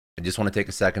I just want to take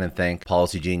a second and thank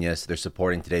Policy Genius. They're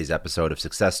supporting today's episode of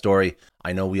Success Story.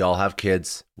 I know we all have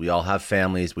kids, we all have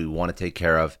families we want to take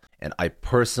care of, and I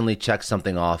personally checked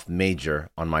something off major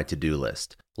on my to-do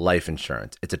list: life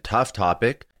insurance. It's a tough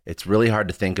topic. It's really hard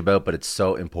to think about, but it's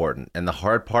so important. And the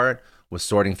hard part was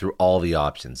sorting through all the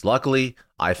options. Luckily,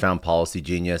 I found Policy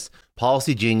Genius.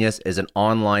 Policy Genius is an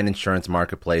online insurance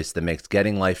marketplace that makes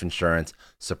getting life insurance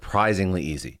surprisingly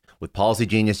easy. With Policy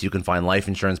Genius, you can find life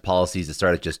insurance policies that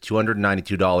start at just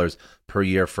 $292 per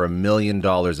year for $1 million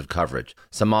of coverage.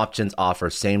 Some options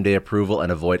offer same-day approval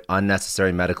and avoid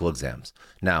unnecessary medical exams.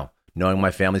 Now, knowing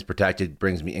my family's protected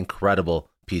brings me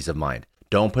incredible peace of mind.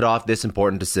 Don't put off this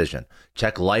important decision.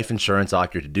 Check life insurance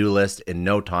off your to-do list in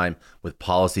no time with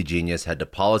Policy Genius. Head to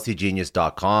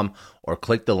policygenius.com or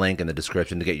click the link in the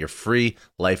description to get your free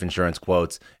life insurance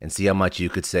quotes and see how much you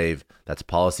could save. That's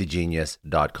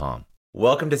policygenius.com.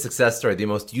 Welcome to Success Story, the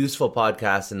most useful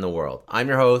podcast in the world. I'm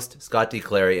your host, Scott D.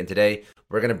 Clary, and today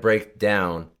we're going to break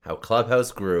down how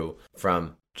Clubhouse grew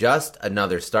from just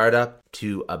another startup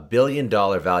to a $1 billion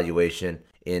valuation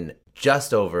in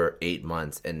just over 8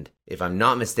 months. And if I'm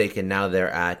not mistaken, now they're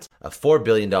at a $4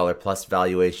 billion plus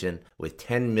valuation with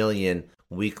 10 million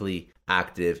weekly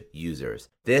active users.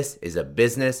 This is a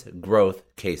business growth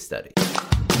case study.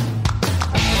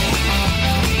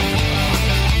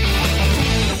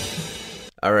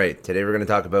 All right, today we're going to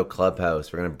talk about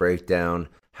Clubhouse. We're going to break down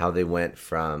how they went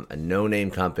from a no-name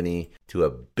company to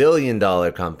a $1 billion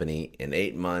company in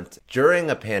 8 months during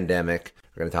a pandemic.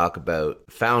 We're going to talk about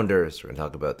founders. We're going to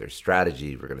talk about their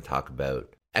strategy. We're going to talk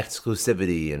about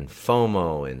exclusivity and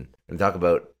FOMO, and we're going to talk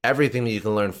about everything that you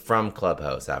can learn from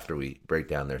Clubhouse after we break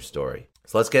down their story.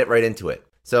 So let's get right into it.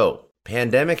 So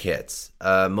pandemic hits.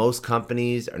 Most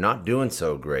companies are not doing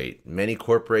so great. Many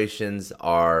corporations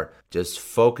are just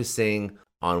focusing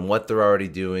on what they're already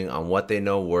doing, on what they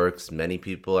know works. Many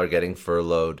people are getting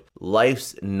furloughed.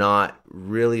 Life's not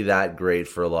really that great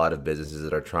for a lot of businesses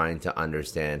that are trying to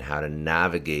understand how to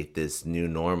navigate this new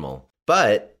normal.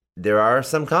 But there are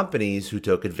some companies who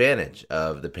took advantage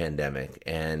of the pandemic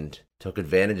and took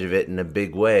advantage of it in a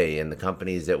big way. And the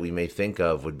companies that we may think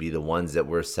of would be the ones that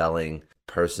were selling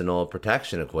personal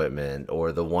protection equipment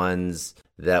or the ones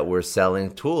that were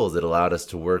selling tools that allowed us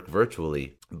to work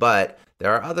virtually. But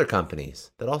there are other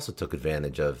companies that also took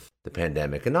advantage of the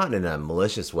pandemic, and not in a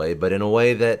malicious way, but in a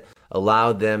way that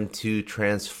allowed them to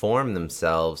transform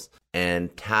themselves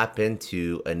and tap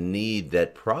into a need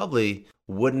that probably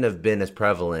wouldn't have been as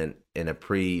prevalent in a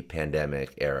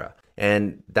pre-pandemic era.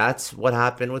 And that's what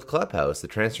happened with Clubhouse. The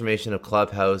transformation of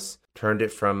Clubhouse turned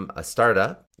it from a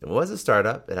startup. It was a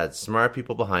startup. It had smart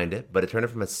people behind it, but it turned it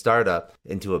from a startup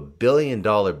into a $1 billion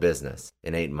business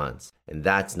in 8 months. And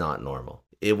that's not normal.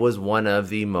 It was one of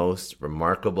the most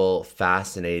remarkable,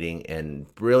 fascinating, and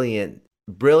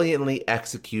brilliantly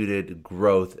executed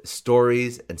growth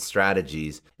stories and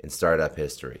strategies in startup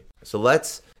history. So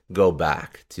let's go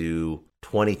back to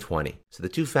 2020. So the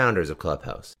two founders of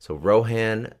Clubhouse, so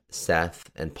Rohan Seth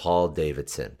and Paul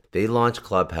Davidson, they launched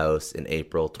Clubhouse in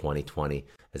April 2020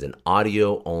 as an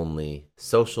audio-only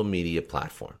social media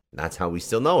platform. That's how we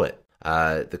still know it.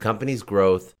 The company's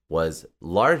growth was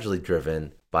largely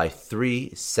driven by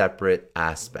three separate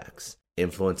aspects: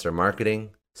 influencer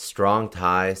marketing, strong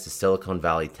ties to Silicon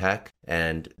Valley tech,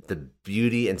 and the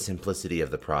beauty and simplicity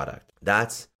of the product.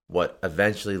 That's what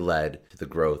eventually led to the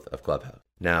growth of Clubhouse.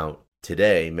 Now,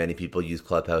 today, many people use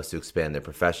Clubhouse to expand their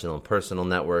professional and personal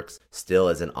networks, still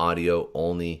as an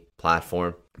audio-only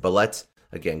platform. But let's,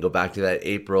 again, go back to that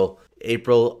April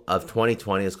of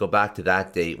 2020. Let's go back to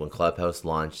that date when Clubhouse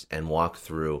launched and walk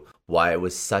through why it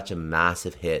was such a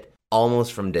massive hit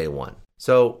almost from day one.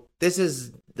 So this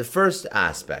is the first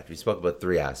aspect. We spoke about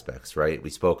three aspects, right? We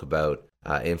spoke about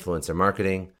influencer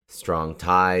marketing, strong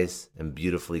ties, and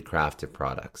beautifully crafted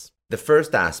products. The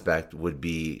first aspect would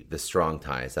be the strong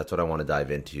ties. That's what I want to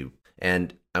dive into.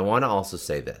 And I want to also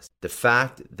say this: the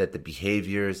fact that the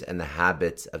behaviors and the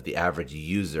habits of the average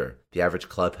user, the average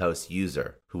Clubhouse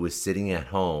user who was sitting at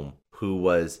home, who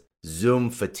was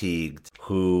Zoom fatigued,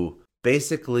 who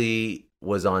basically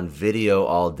was on video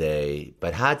all day,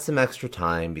 but had some extra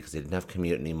time because they didn't have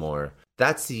commute anymore.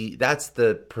 That's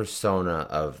the persona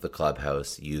of the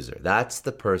Clubhouse user. That's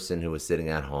the person who was sitting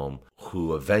at home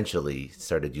who eventually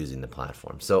started using the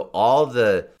platform. So all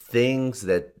the things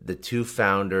that the two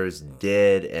founders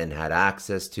did and had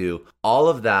access to, all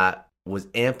of that was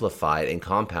amplified and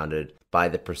compounded by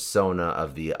the persona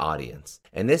of the audience.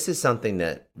 And this is something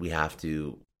that we have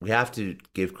to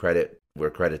give credit where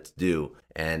credit's due.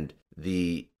 And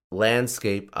the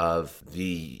landscape of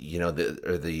the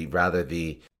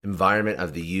environment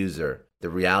of the user The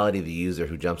reality of the user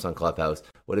who jumps on Clubhouse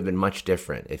would have been much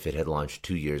different if it had launched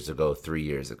 2 years ago, 3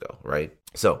 years ago, right?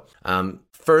 So,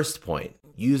 first point,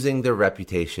 using their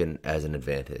reputation as an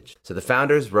advantage. So the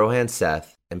founders, Rohan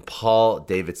Seth and Paul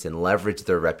Davidson, leveraged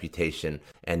their reputation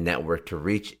and network to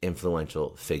reach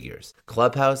influential figures.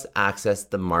 Clubhouse accessed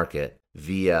the market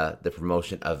via the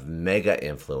promotion of mega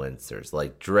influencers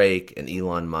like Drake and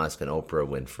Elon Musk and Oprah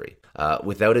Winfrey.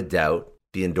 Without a doubt,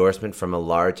 the endorsement from a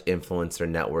large influencer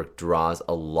network draws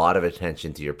a lot of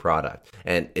attention to your product.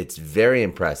 And it's very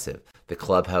impressive that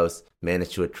Clubhouse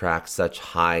managed to attract such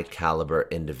high caliber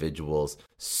individuals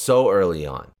so early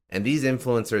on. And these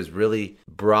influencers really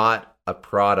brought a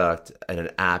product and an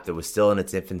app that was still in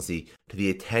its infancy to the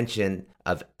attention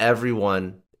of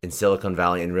everyone in Silicon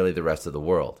Valley and really the rest of the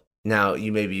world. Now,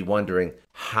 you may be wondering,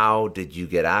 how did you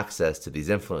get access to these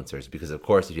influencers? Because of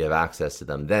course, if you have access to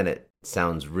them, then it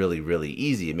sounds really, really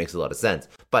easy. It makes a lot of sense.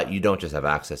 But you don't just have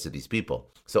access to these people.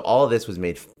 So all of this was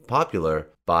made popular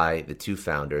by the two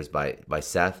founders, by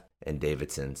Seth and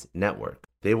Davidson's network.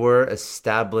 They were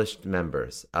established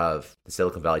members of the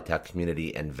Silicon Valley tech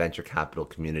community and venture capital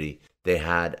community. They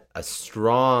had a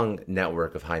strong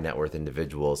network of high net worth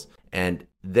individuals, and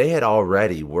they had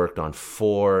already worked on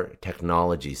 4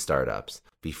 technology startups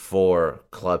before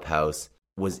Clubhouse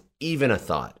was even a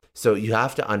thought. So you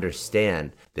have to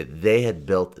understand that they had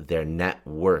built their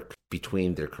network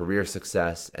between their career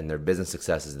success and their business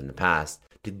successes in the past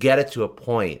to get it to a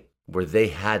point where they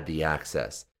had the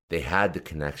access, they had the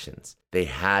connections, they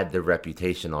had the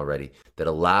reputation already that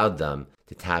allowed them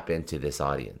to tap into this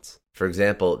audience. For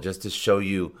example, just to show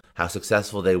you how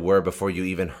successful they were before you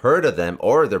even heard of them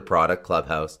or their product,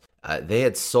 Clubhouse, they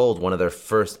had sold one of their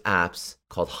first apps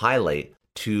called Highlight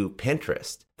to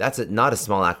Pinterest. That's not a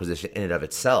small acquisition in and of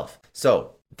itself.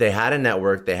 So they had a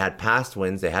network, they had past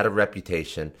wins, they had a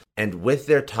reputation, and with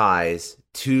their ties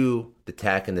to the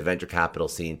tech and the venture capital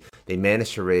scene, they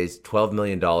managed to raise $12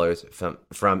 million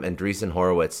from Andreessen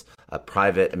Horowitz, a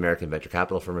private American venture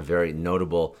capital firm, a very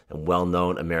notable and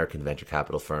well-known American venture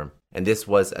capital firm. And this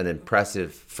was an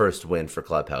impressive first win for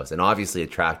Clubhouse and obviously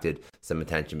attracted some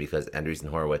attention because Andreessen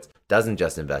Horowitz doesn't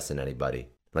just invest in anybody.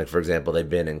 Like, for example, they've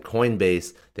been in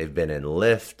Coinbase, they've been in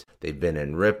Lyft, they've been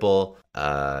in Ripple,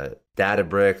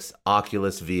 Databricks,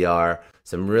 Oculus VR,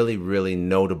 some really, really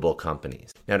notable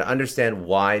companies. Now, to understand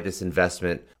why this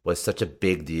investment was such a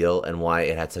big deal and why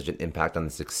it had such an impact on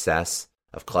the success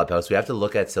of Clubhouse, we have to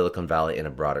look at Silicon Valley in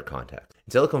a broader context.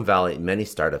 In Silicon Valley, many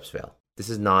startups fail. This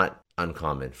is not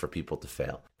uncommon for people to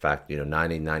fail. In fact,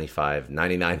 90, 95,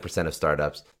 99% of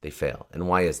startups, they fail. And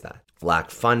why is that?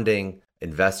 Lack funding,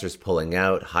 investors pulling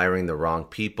out, hiring the wrong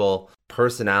people,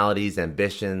 personalities,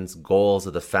 ambitions, goals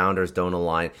of the founders don't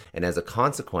align. And as a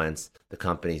consequence, the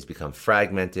companies become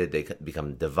fragmented, they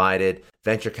become divided.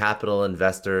 Venture capital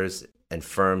investors and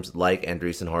firms like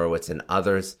Andreessen Horowitz and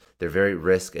others, they're very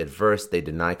risk adverse. They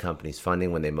deny companies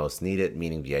funding when they most need it,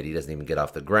 meaning the idea doesn't even get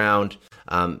off the ground.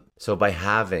 So by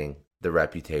having the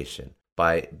reputation,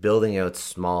 by building out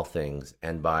small things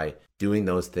and by doing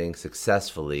those things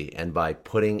successfully and by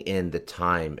putting in the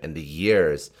time and the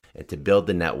years and to build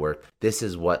the network, this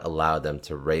is what allowed them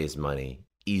to raise money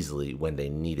easily when they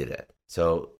needed it.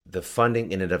 So the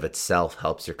funding in and of itself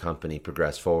helps your company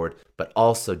progress forward, but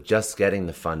also just getting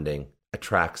the funding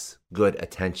attracts good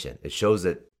attention. It shows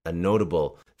that a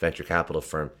notable venture capital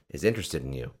firm is interested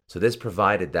in you. So this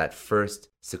provided that first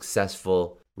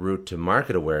successful route to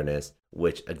market awareness,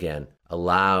 which again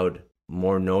allowed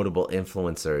more notable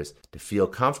influencers to feel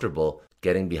comfortable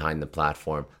getting behind the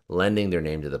platform, lending their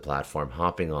name to the platform,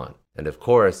 hopping on. And of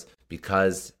course,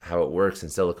 because how it works in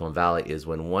Silicon Valley is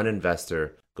when one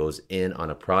investor goes in on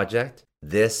a project,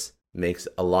 this makes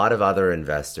a lot of other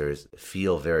investors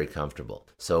feel very comfortable.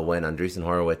 So when Andreessen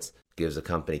Horowitz gives a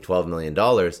company $12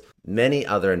 million, many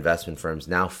other investment firms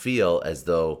now feel as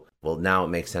though, well, now it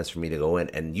makes sense for me to go in.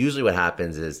 And usually what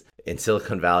happens is in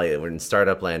Silicon Valley or in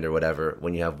startup land or whatever,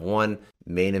 when you have one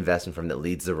main investment firm that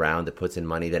leads the round, that puts in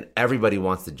money, then everybody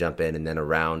wants to jump in, and then a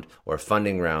round or a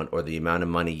funding round or the amount of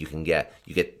money you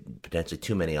get potentially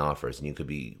too many offers, and you could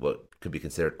be what could be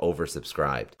considered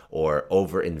oversubscribed or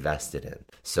over-invested in.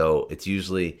 So it's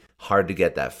usually hard to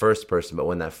get that first person, but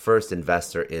when that first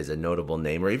investor is a notable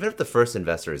name, or even if the first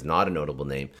investor is not a notable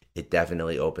name, it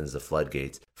definitely opens the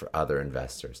floodgates for other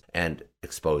investors and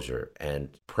exposure and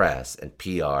press and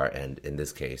PR and, in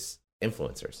this case,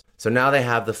 influencers. So now they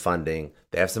have the funding,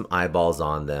 they have some eyeballs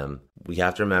on them. We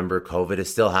have to remember COVID is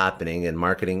still happening and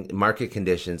market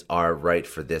conditions are right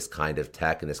for this kind of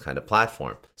tech and this kind of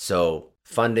platform. So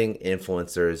funding,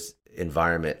 influencers,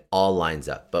 environment all lines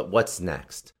up. But what's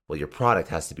next? Well, your product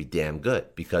has to be damn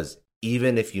good, because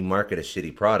even if you market a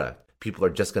shitty product, people are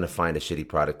just going to find a shitty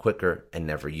product quicker and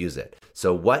never use it.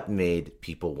 So what made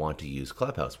people want to use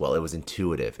Clubhouse? Well, it was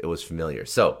intuitive. It was familiar.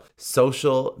 So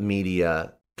social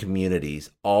media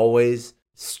communities always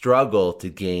struggle to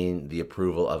gain the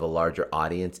approval of a larger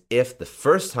audience if the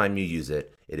first time you use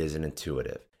it, it isn't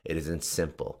intuitive. It isn't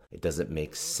simple. It doesn't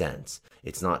make sense.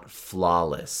 It's not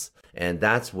flawless. And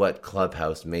that's what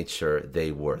Clubhouse made sure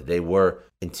they were. They were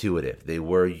intuitive. They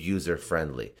were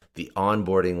user-friendly. The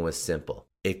onboarding was simple.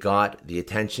 It got the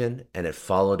attention and it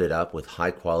followed it up with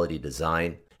high-quality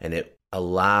design, and it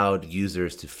allowed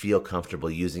users to feel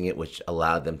comfortable using it, which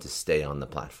allowed them to stay on the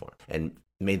platform and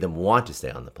made them want to stay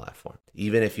on the platform.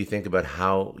 Even if you think about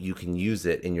how you can use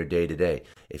it in your day-to-day.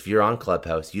 If you're on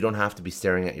Clubhouse, you don't have to be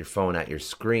staring at your phone at your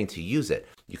screen to use it.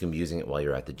 You can be using it while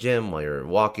you're at the gym, while you're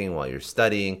walking, while you're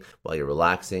studying, while you're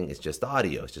relaxing. It's just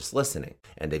audio, it's just listening.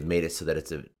 And they've made it so that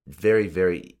it's a very,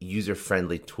 very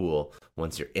user-friendly tool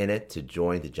once you're in it to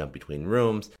join, to jump between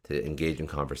rooms, to engage in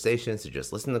conversations, to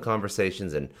just listen to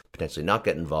conversations and potentially not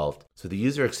get involved. So the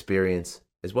user experience,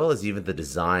 as well as even the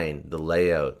design, the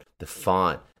layout, the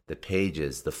font, the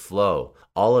pages, the flow,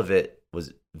 all of it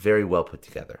was very well put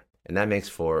together. And that makes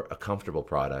for a comfortable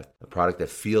product, a product that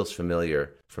feels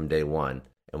familiar from day one.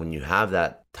 And when you have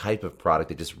that type of product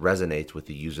that just resonates with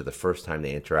the user the first time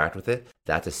they interact with it,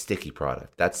 that's a sticky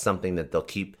product. That's something that they'll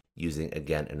keep using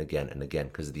again and again and again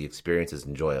because the experience is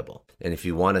enjoyable. And if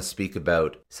you want to speak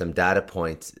about some data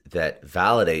points that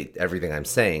validate everything I'm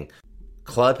saying,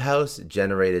 Clubhouse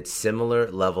generated similar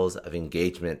levels of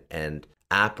engagement and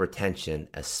app retention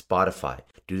as Spotify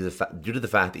due to the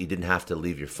fact that you didn't have to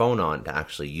leave your phone on to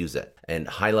actually use it. And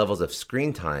high levels of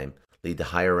screen time lead to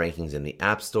higher rankings in the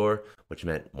App Store, which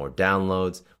meant more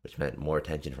downloads, which meant more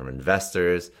attention from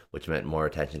investors, which meant more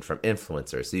attention from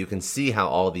influencers. So you can see how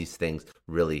all these things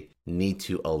really need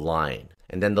to align.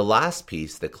 And then the last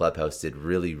piece that Clubhouse did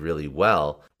really, really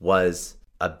well was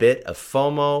a bit of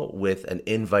FOMO with an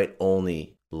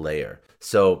invite-only layer.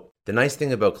 So the nice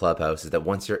thing about Clubhouse is that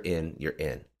once you're in, you're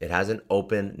in. It has an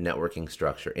open networking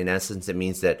structure. In essence, it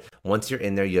means that once you're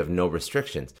in there, you have no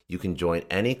restrictions. You can join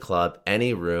any club,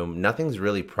 any room. Nothing's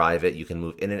really private. You can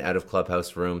move in and out of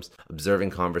Clubhouse rooms,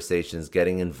 observing conversations,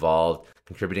 getting involved,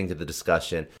 contributing to the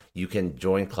discussion. You can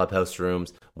join Clubhouse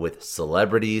rooms with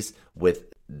celebrities,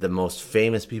 with the most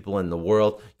famous people in the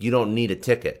world. You don't need a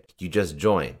ticket. You just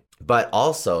join. But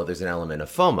also, there's an element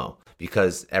of FOMO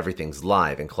because everything's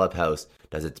live, and Clubhouse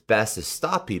does its best to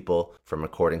stop people from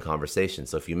recording conversations.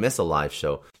 So if you miss a live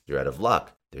show, you're out of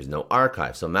luck. There's no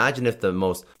archive. So imagine if the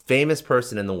most famous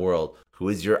person in the world, who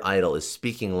is your idol, is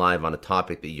speaking live on a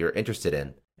topic that you're interested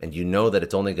in, and you know that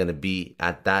it's only going to be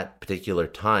at that particular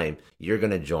time, you're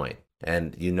going to join.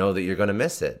 And you know that you're going to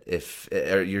miss it.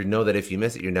 You know that if you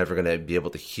miss it, you're never going to be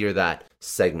able to hear that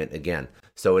segment again.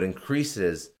 So it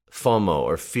increases FOMO,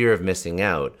 or fear of missing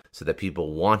out, so that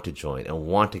people want to join and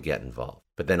want to get involved.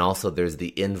 But then also there's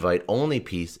the invite-only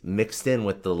piece mixed in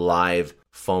with the live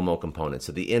FOMO component.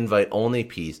 So the invite-only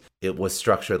piece, it was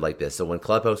structured like this. So when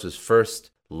Clubhouse was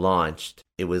first launched,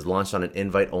 it was launched on an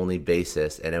invite-only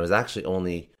basis, and it was actually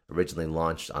only originally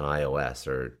launched on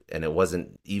iOS, and it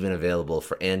wasn't even available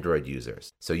for Android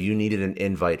users. So you needed an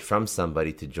invite from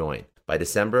somebody to join. By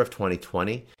December of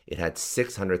 2020, it had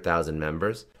 600,000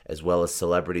 members, as well as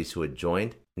celebrities who had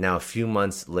joined. Now, a few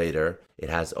months later, it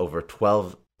has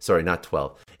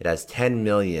it has 10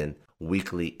 million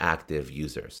weekly active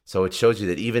users. So it shows you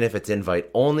that even if it's invite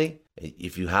only,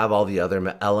 if you have all the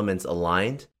other elements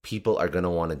aligned, people are going to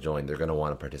want to join. They're going to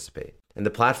want to participate. And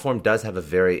the platform does have a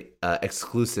very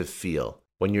exclusive feel.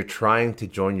 When you're trying to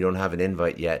join, you don't have an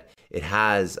invite yet. It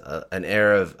has an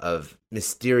air of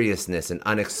mysteriousness and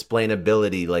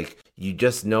unexplainability. Like, you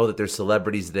just know that there's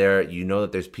celebrities there. You know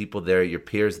that there's people there, your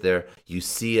peers there. You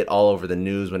see it all over the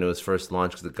news when it was first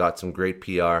launched because it got some great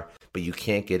PR, but you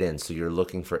can't get in. So you're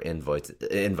looking for invites.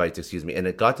 And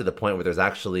it got to the point where there's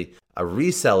actually a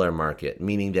reseller market,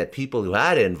 meaning that people who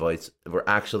had invites were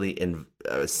actually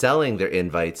selling their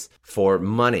invites for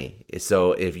money.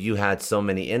 So if you had so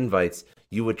many invites,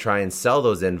 you would try and sell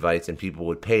those invites and people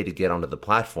would pay to get onto the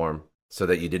platform so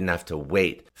that you didn't have to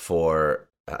wait for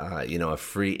a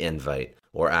free invite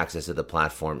or access to the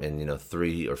platform in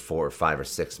 3 or 4 or 5 or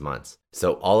 6 months.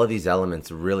 So all of these elements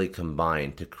really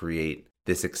combine to create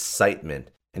this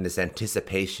excitement and this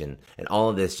anticipation, and all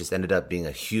of this just ended up being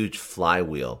a huge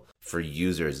flywheel for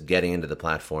users getting into the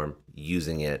platform,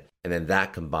 using it. And then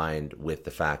that combined with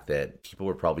the fact that people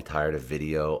were probably tired of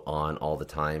video on all the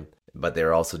time, but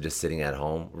they're also just sitting at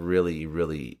home, really,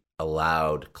 really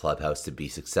allowed Clubhouse to be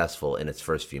successful in its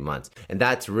first few months. And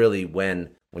that's really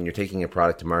when when you're taking a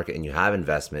product to market and you have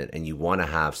investment and you want to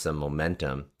have some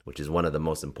momentum, which is one of the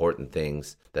most important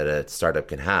things that a startup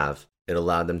can have, it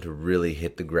allowed them to really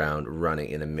hit the ground running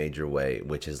in a major way,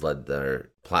 which has led their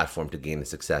platform to gain the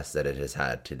success that it has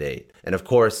had to date. And of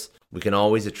course, we can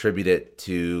always attribute it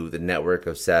to the network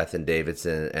of Seth and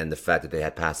Davidson and the fact that they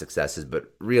had past successes,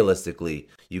 but realistically,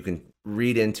 you can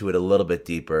read into it a little bit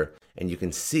deeper and you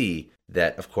can see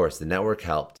that, of course, the network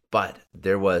helped, but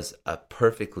there was a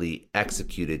perfectly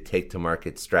executed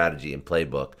take-to-market strategy and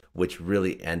playbook, which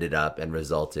really ended up and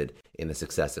resulted in the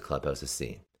success that Clubhouse has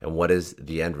seen. And what is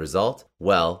the end result?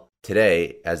 Well,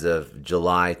 today, as of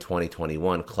July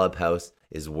 2021, Clubhouse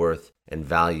is worth and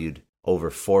valued over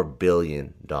 $4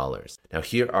 billion. Now,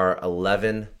 here are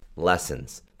 11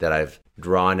 lessons that I've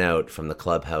drawn out from the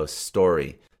Clubhouse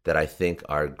story that I think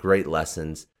are great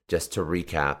lessons, just to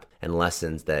recap, and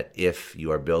lessons that if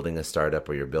you are building a startup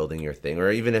or you're building your thing, or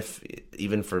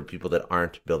even for people that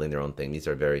aren't building their own thing, these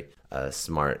are very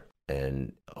smart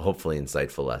and hopefully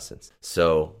insightful lessons.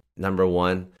 So, number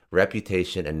one,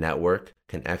 reputation and network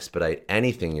can expedite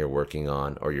anything you're working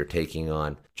on or you're taking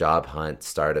on, job hunt,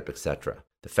 startup, etc.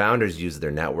 The founders use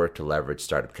their network to leverage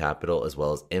startup capital as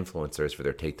well as influencers for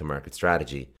their take-to-market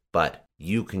strategy, but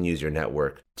you can use your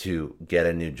network to get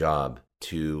a new job,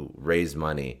 to raise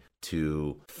money,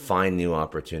 to find new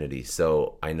opportunities.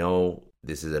 So I know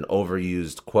this is an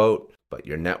overused quote, but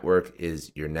your network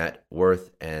is your net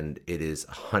worth, and it is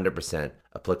 100%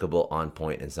 applicable, on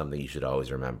point, and something you should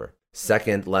always remember.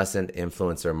 Second lesson,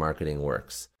 influencer marketing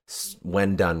works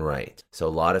when done right. So a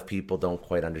lot of people don't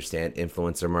quite understand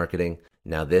influencer marketing.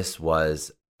 Now, this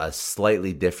was a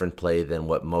slightly different play than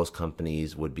what most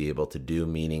companies would be able to do,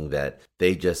 meaning that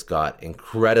they just got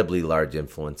incredibly large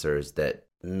influencers that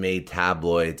made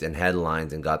tabloids and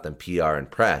headlines and got them PR and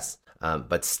press.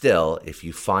 But still, if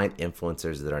you find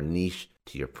influencers that are niche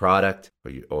to your product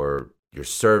or your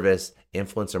service,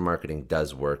 influencer marketing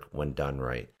does work when done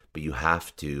right. But you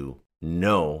have to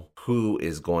know who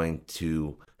is going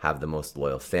to have the most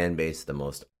loyal fan base, the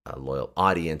most loyal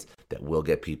audience that will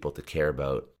get people to care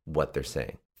about what they're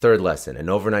saying. Third lesson, an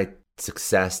overnight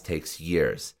success takes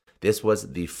years. This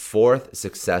was the fourth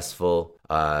successful,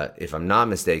 if I'm not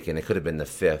mistaken, it could have been the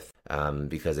fifth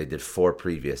because they did four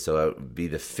previous. So it would be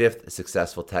the fifth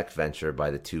successful tech venture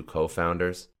by the two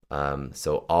co-founders.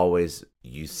 So always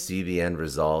you see the end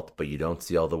result, but you don't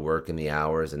see all the work and the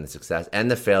hours and the success and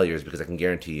the failures, because I can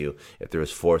guarantee you if there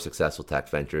was four successful tech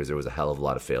ventures, there was a hell of a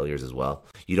lot of failures as well.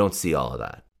 You don't see all of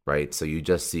that, right? So you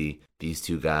just see these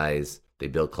two guys, they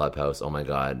built Clubhouse. Oh my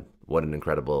God, what an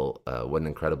incredible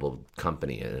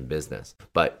company and business.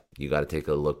 But you got to take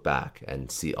a look back and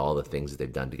see all the things that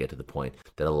they've done to get to the point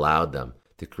that allowed them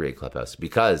to create Clubhouse.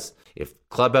 Because if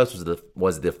Clubhouse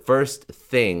was the first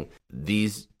thing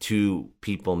these two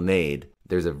people made,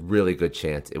 there's a really good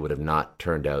chance it would have not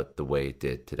turned out the way it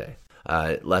did today.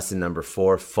 Lesson number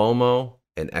 4, FOMO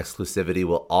and exclusivity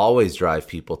will always drive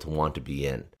people to want to be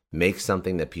in. Make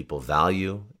something that people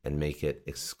value and make it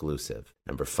exclusive.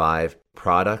 Number 5,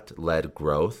 product-led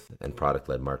growth and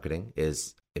product-led marketing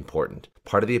is important.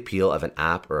 Part of the appeal of an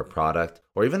app or a product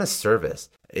or even a service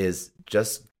is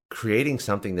just creating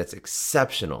something that's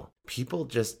exceptional. People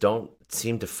just don't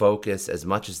seem to focus as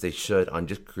much as they should on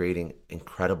just creating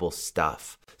incredible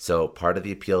stuff. So part of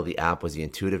the appeal of the app was the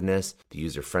intuitiveness, the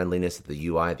user-friendliness of the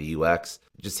UI, the UX.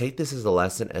 Just take this as a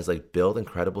lesson as build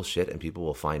incredible shit and people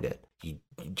will find it. You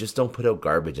just don't put out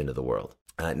garbage into the world.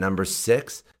 Number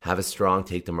 6, have a strong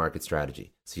take-to-market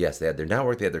strategy. So yes, they had their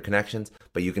network, they had their connections,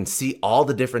 but you can see all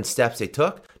the different steps they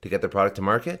took to get their product to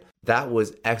market. That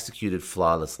was executed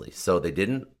flawlessly. So they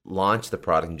didn't launch the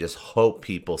product and just hope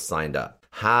people signed up.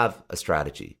 Have a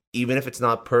strategy. Even if it's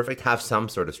not perfect, have some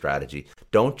sort of strategy.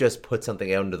 Don't just put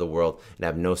something out into the world and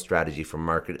have no strategy for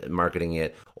marketing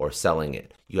it or selling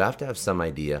it. You have to have some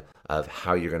idea of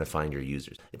how you're going to find your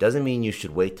users. It doesn't mean you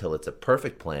should wait till it's a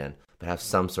perfect plan, but have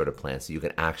some sort of plan so you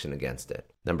can action against it.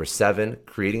 Number 7,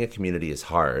 creating a community is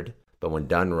hard, but when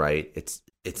done right, it's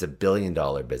a $1 billion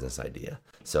business idea.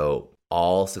 So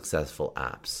all successful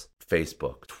apps,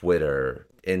 Facebook, Twitter,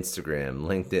 Instagram,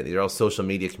 LinkedIn, these are all social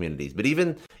media communities. But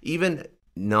even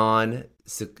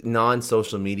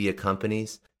non-social media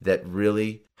companies that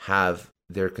really have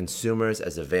their consumers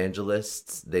as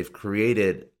evangelists, they've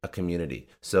created a community.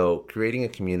 So creating a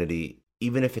community,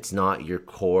 even if it's not your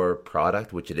core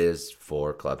product, which it is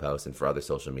for Clubhouse and for other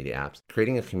social media apps,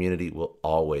 creating a community will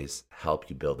always help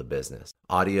you build a business.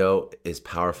 Audio is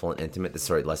powerful and intimate.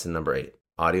 Lesson number 8.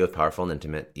 Audio is powerful and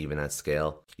intimate, even at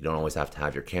scale. You don't always have to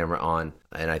have your camera on.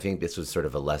 And I think this was sort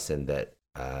of a lesson that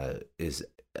is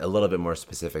a little bit more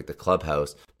specific to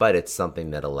Clubhouse, but it's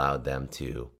something that allowed them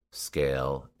to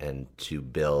scale and to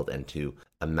build and to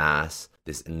amass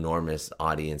this enormous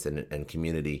audience and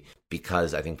community,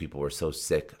 because I think people were so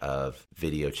sick of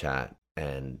video chat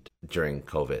and during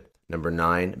COVID. Number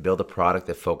 9, build a product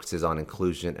that focuses on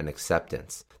inclusion and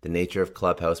acceptance. The nature of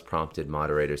Clubhouse prompted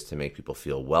moderators to make people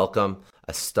feel welcome,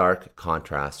 a stark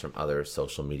contrast from other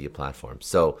social media platforms.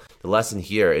 So the lesson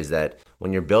here is that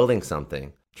when you're building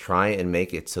something, try and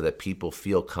make it so that people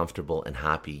feel comfortable and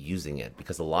happy using it,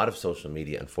 because a lot of social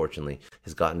media, unfortunately,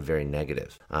 has gotten very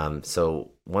negative.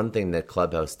 So one thing that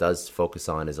Clubhouse does focus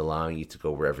on is allowing you to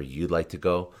go wherever you'd like to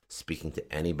go, speaking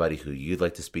to anybody who you'd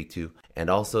like to speak to. And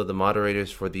also the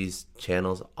moderators for these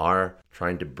channels are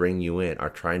trying to bring you in, are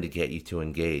trying to get you to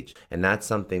engage. And that's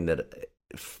something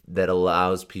that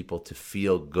allows people to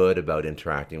feel good about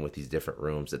interacting with these different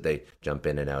rooms that they jump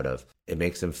in and out of. It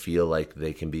makes them feel like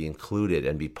they can be included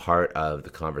and be part of the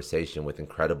conversation with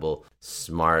incredible,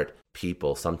 smart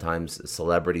people, sometimes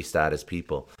celebrity status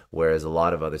people, whereas a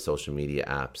lot of other social media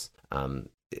apps,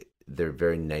 they're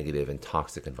very negative and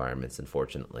toxic environments,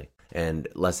 unfortunately. And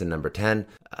lesson number 10,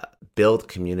 build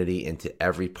community into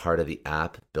every part of the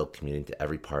app, build community into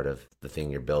every part of the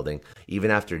thing you're building.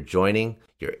 Even after joining,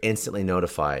 you're instantly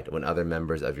notified when other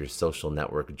members of your social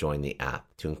network join the app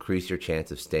to increase your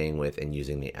chance of staying with and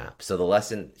using the app. So the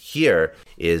lesson here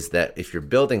is that if you're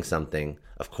building something,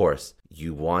 of course,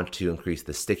 you want to increase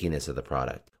the stickiness of the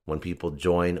product. When people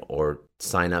join or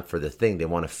sign up for the thing, they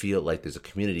want to feel like there's a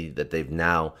community that they've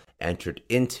now entered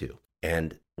into.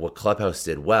 And what Clubhouse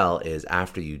did well is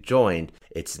after you joined,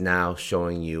 it's now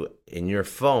showing you in your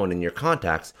phone, in your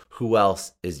contacts, who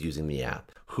else is using the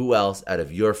app. Who else out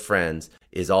of your friends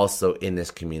is also in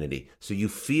this community. So you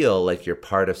feel like you're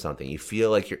part of something. You feel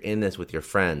like you're in this with your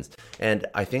friends. And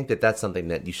I think that that's something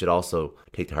that you should also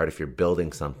take to heart if you're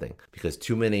building something, because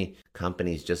too many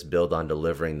companies just build on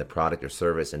delivering the product or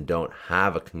service and don't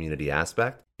have a community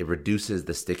aspect. It reduces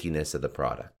the stickiness of the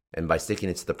product. And by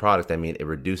stickiness to the product, I mean it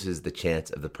reduces the chance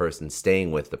of the person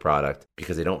staying with the product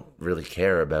because they don't really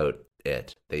care about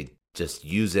it. They just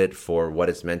use it for what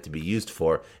it's meant to be used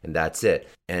for, and that's it.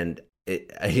 And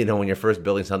when you're first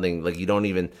building something, like you don't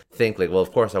even think like, well,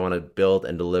 of course I want to build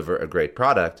and deliver a great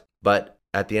product. But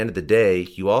at the end of the day,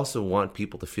 you also want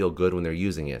people to feel good when they're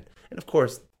using it. And of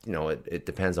course, it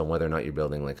depends on whether or not you're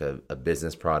building like a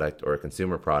business product or a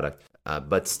consumer product.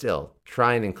 But still,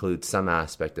 try and include some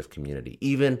aspect of community,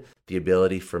 even the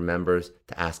ability for members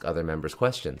to ask other members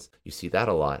questions. You see that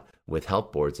a lot with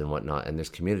help boards and whatnot, and there's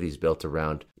communities built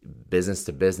around business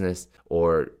to business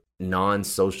or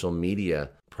non-social media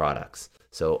products.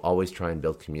 So always try and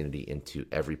build community into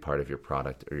every part of your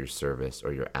product or your service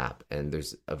or your app. And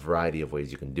there's a variety of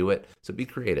ways you can do it. So be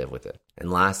creative with it.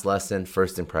 And last lesson,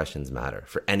 first impressions matter.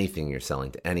 For anything you're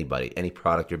selling to anybody, any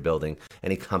product you're building,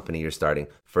 any company you're starting,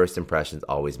 first impressions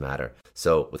always matter.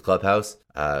 So with Clubhouse,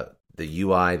 the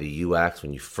UI, the UX,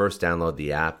 when you first download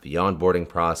the app, the onboarding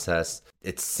process,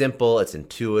 it's simple, it's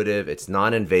intuitive, it's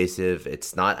non-invasive,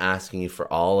 it's not asking you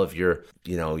for all of your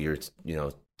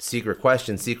secret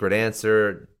question, secret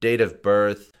answer, date of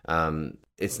birth.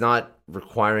 It's not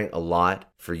requiring a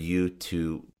lot for you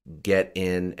to get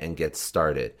in and get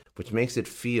started, which makes it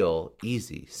feel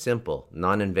easy, simple,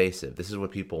 non-invasive. This is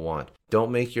what people want.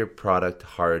 Don't make your product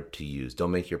hard to use.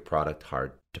 Don't make your product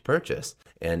hard to purchase.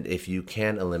 And if you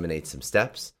can eliminate some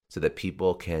steps so that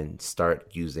people can start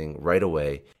using right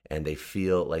away and they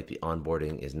feel like the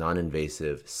onboarding is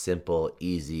non-invasive, simple,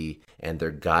 easy, and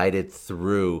they're guided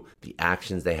through the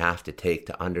actions they have to take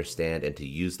to understand and to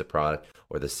use the product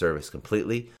or the service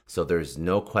completely, so there's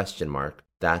no question mark,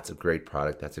 that's a great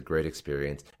product, that's a great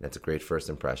experience, and that's a great first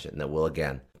impression that will,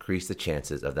 again, increase the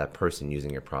chances of that person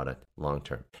using your product long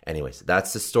term. Anyways,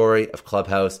 that's the story of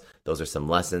Clubhouse. Those are some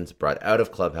lessons brought out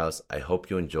of Clubhouse. I hope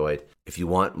you enjoyed. If you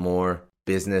want more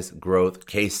business growth,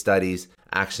 case studies,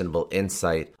 actionable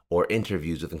insight, or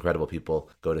interviews with incredible people,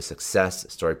 go to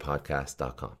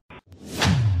successstorypodcast.com.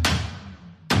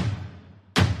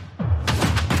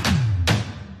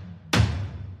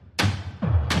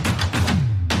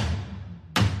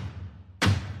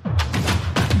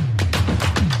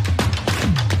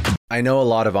 I know a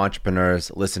lot of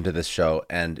entrepreneurs listen to this show,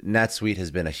 and NetSuite has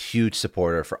been a huge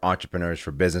supporter for entrepreneurs,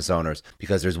 for business owners,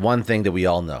 because there's one thing that we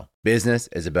all know. Business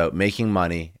is about making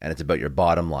money, and it's about your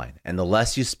bottom line. And the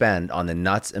less you spend on the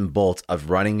nuts and bolts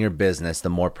of running your business, the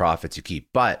more profits you keep.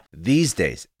 But these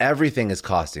days, everything is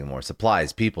costing more.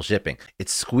 Supplies, people, shipping. It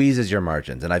squeezes your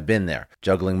margins, and I've been there,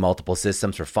 juggling multiple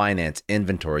systems for finance,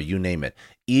 inventory, you name it,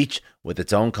 each with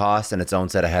its own costs and its own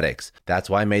set of headaches. That's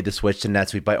why I made the switch to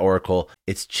NetSuite by Oracle.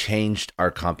 It's changed our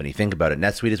company. Think about it.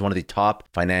 NetSuite is one of the top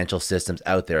financial systems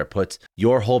out there. It puts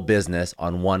your whole business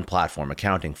on one platform,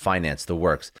 accounting, finance, the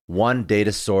works, one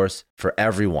data source for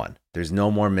everyone. There's no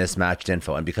more mismatched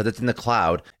info. And because it's in the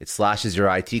cloud, it slashes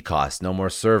your IT costs. No more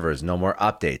servers, no more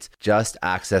updates. Just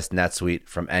access NetSuite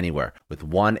from anywhere. With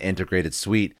one integrated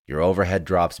suite, your overhead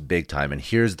drops big time. And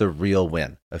here's the real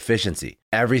win: efficiency.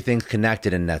 Everything's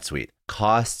connected in NetSuite.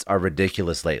 Costs are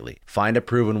ridiculous lately. Find a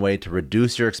proven way to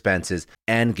reduce your expenses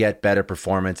and get better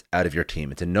performance out of your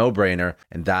team. It's a no-brainer,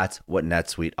 and that's what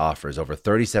NetSuite offers. Over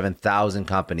 37,000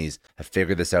 companies have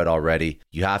figured this out already.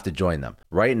 You have to join them.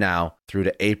 Right now, through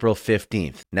to April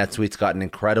 15th, NetSuite's got an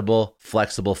incredible,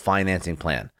 flexible financing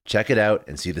plan. Check it out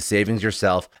and see the savings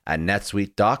yourself at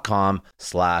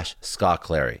netsuite.com/Scott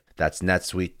Clary. That's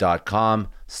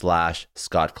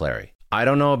netsuite.com/Scott Clary. I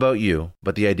don't know about you,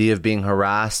 but the idea of being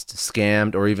harassed,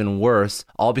 scammed, or even worse,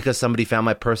 all because somebody found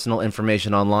my personal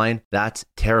information online, that's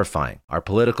terrifying. Our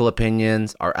political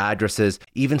opinions, our addresses,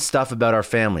 even stuff about our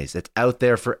families, it's out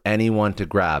there for anyone to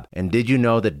grab. And did you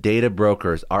know that data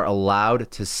brokers are allowed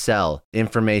to sell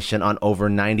information on over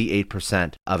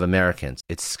 98% of Americans?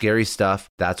 It's scary stuff.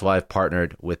 That's why I've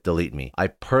partnered with Delete Me. I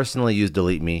personally use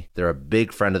Delete Me. They're a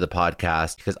big friend of the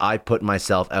podcast because I put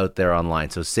myself out there online.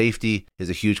 So safety is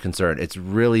a huge concern. It's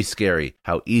really scary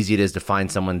how easy it is to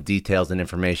find someone's details and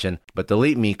information, but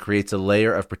Delete Me creates a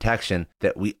layer of protection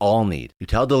that we all need. You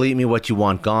tell Delete Me what you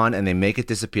want gone, and they make it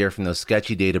disappear from those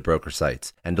sketchy data broker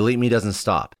sites. And Delete Me doesn't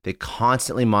stop. They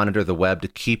constantly monitor the web to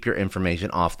keep your information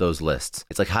off those lists.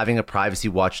 It's like having a privacy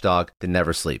watchdog that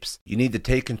never sleeps. You need to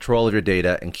take control of your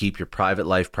data and keep your private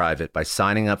life private by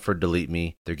signing up for Delete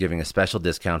Me. They're giving a special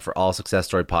discount for all Success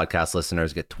Story podcast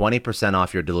listeners. Get 20%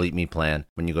 off your Delete Me plan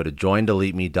when you go to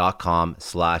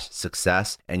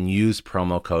joindeleteme.com/success and use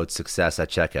promo code success at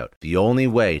checkout. The only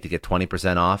way to get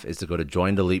 20% off is to go to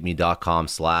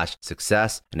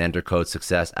joindeleteme.com/success and enter code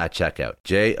success at checkout.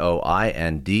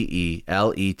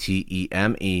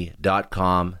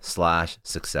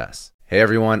 joindeleteme.com/success. Hey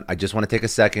everyone, I just want to take a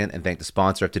second and thank the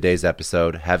sponsor of today's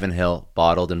episode, Heaven Hill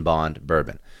Bottled and Bond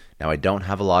Bourbon. Now, I don't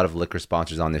have a lot of liquor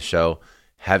sponsors on this show.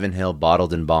 Heaven Hill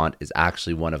Bottled and Bond is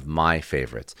actually one of my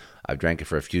favorites. I've drank it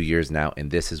for a few years now, and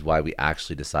this is why we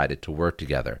actually decided to work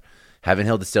together. Heaven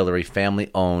Hill Distillery, family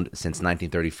owned since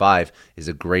 1935, is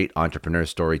a great entrepreneur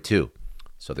story too.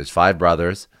 So there's 5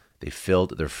 brothers. They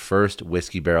filled their first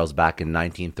whiskey barrels back in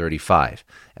 1935,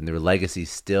 and their legacy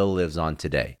still lives on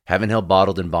today. Heaven Hill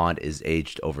Bottled and Bond is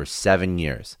aged over 7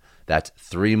 years. That's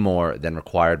 3 more than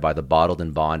required by the Bottled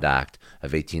and Bond Act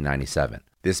of 1897.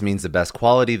 This means the best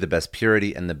quality, the best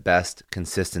purity, and the best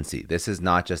consistency. This is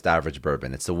not just average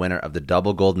bourbon. It's the winner of the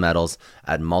double gold medals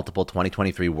at multiple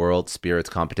 2023 World Spirits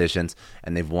competitions,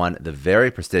 and they've won the very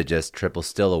prestigious Triple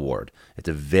Still Award. It's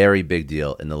a very big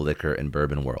deal in the liquor and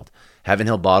bourbon world. Heaven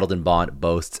Hill Bottled and Bond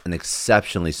boasts an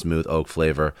exceptionally smooth oak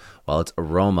flavor, while its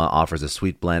aroma offers a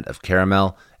sweet blend of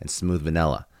caramel and smooth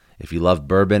vanilla. If you love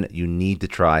bourbon, you need to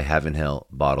try Heaven Hill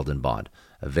Bottled and Bond.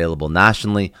 Available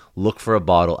nationally, look for a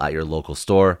bottle at your local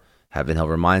store. Heaven Hill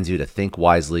reminds you to think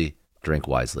wisely, drink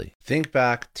wisely. Think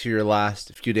back to your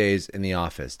last few days in the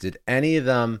office. Did any of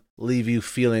them leave you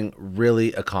feeling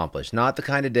really accomplished? Not the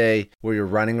kind of day where you're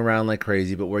running around like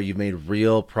crazy, but where you've made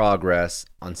real progress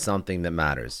on something that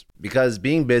matters. Because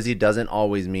being busy doesn't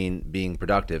always mean being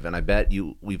productive, and I bet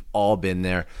we've all been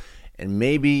there. And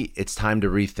maybe it's time to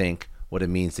rethink what it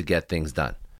means to get things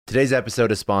done. Today's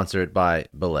episode is sponsored by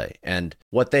Belay, and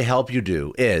what they help you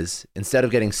do is, instead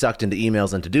of getting sucked into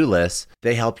emails and to-do lists,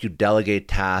 they help you delegate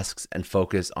tasks and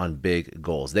focus on big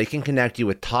goals. They can connect you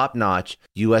with top-notch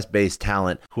US-based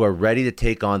talent who are ready to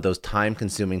take on those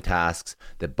time-consuming tasks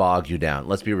that bog you down.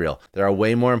 Let's be real. There are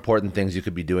way more important things you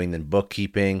could be doing than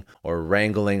bookkeeping or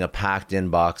wrangling a packed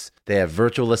inbox. They have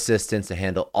virtual assistants to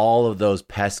handle all of those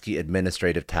pesky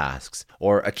administrative tasks,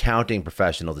 or accounting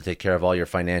professional to take care of all your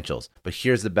financials. But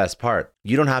here's the best part.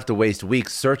 You don't have to waste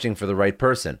weeks searching for the right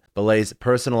person. Belay's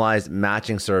personalized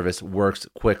matching service works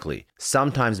quickly,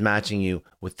 sometimes matching you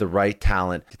with the right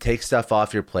talent to take stuff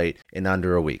off your plate in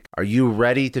under a week. Are you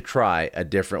ready to try a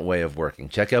different way of working?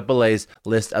 Check out Belay's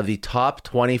list of the top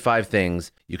 25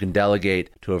 things you can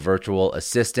delegate to a virtual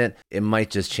assistant. It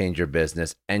might just change your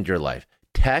business and your life.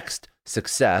 Text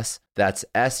SUCCESS, that's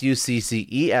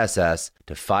SUCCESS,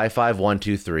 to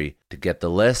 55123 to get the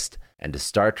list and to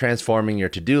start transforming your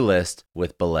to-do list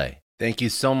with Belay. Thank you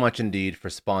so much, Indeed, for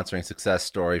sponsoring Success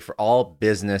Story. For all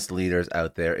business leaders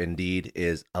out there, Indeed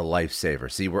is a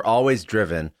lifesaver. See, we're always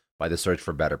driven by the search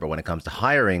for better, but when it comes to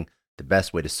hiring, the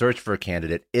best way to search for a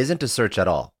candidate isn't to search at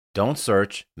all. Don't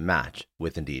search, match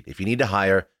with Indeed. If you need to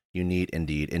hire, you need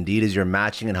Indeed. Indeed is your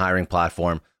matching and hiring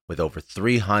platform with over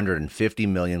 350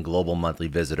 million global monthly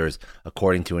visitors,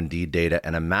 according to Indeed data,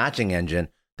 and a matching engine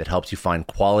that helps you find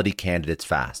quality candidates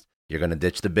fast. You're going to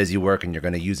ditch the busy work and you're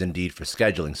going to use Indeed for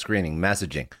scheduling, screening,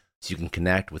 messaging, so you can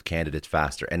connect with candidates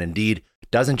faster. And Indeed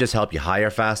doesn't just help you hire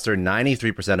faster.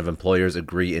 93% of employers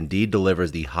agree Indeed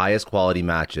delivers the highest quality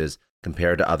matches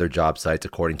compared to other job sites,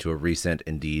 according to a recent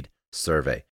Indeed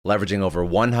survey. Leveraging over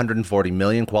 140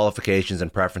 million qualifications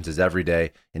and preferences every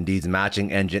day, Indeed's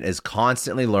matching engine is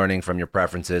constantly learning from your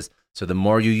preferences, so the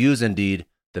more you use Indeed,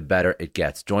 the better it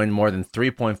gets. Join more than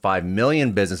 3.5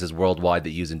 million businesses worldwide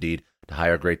that use Indeed to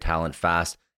hire great talent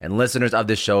fast. And listeners of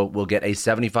this show will get a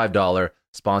 $75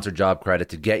 sponsored job credit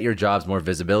to get your jobs more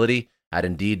visibility at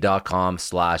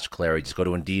Indeed.com/Clary. Just go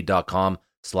to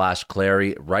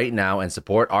Indeed.com/Clary right now and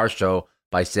support our show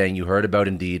by saying you heard about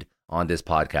Indeed on this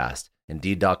podcast.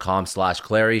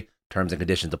 Indeed.com/Clary. Terms and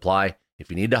conditions apply. If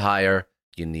you need to hire,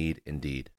 you need Indeed.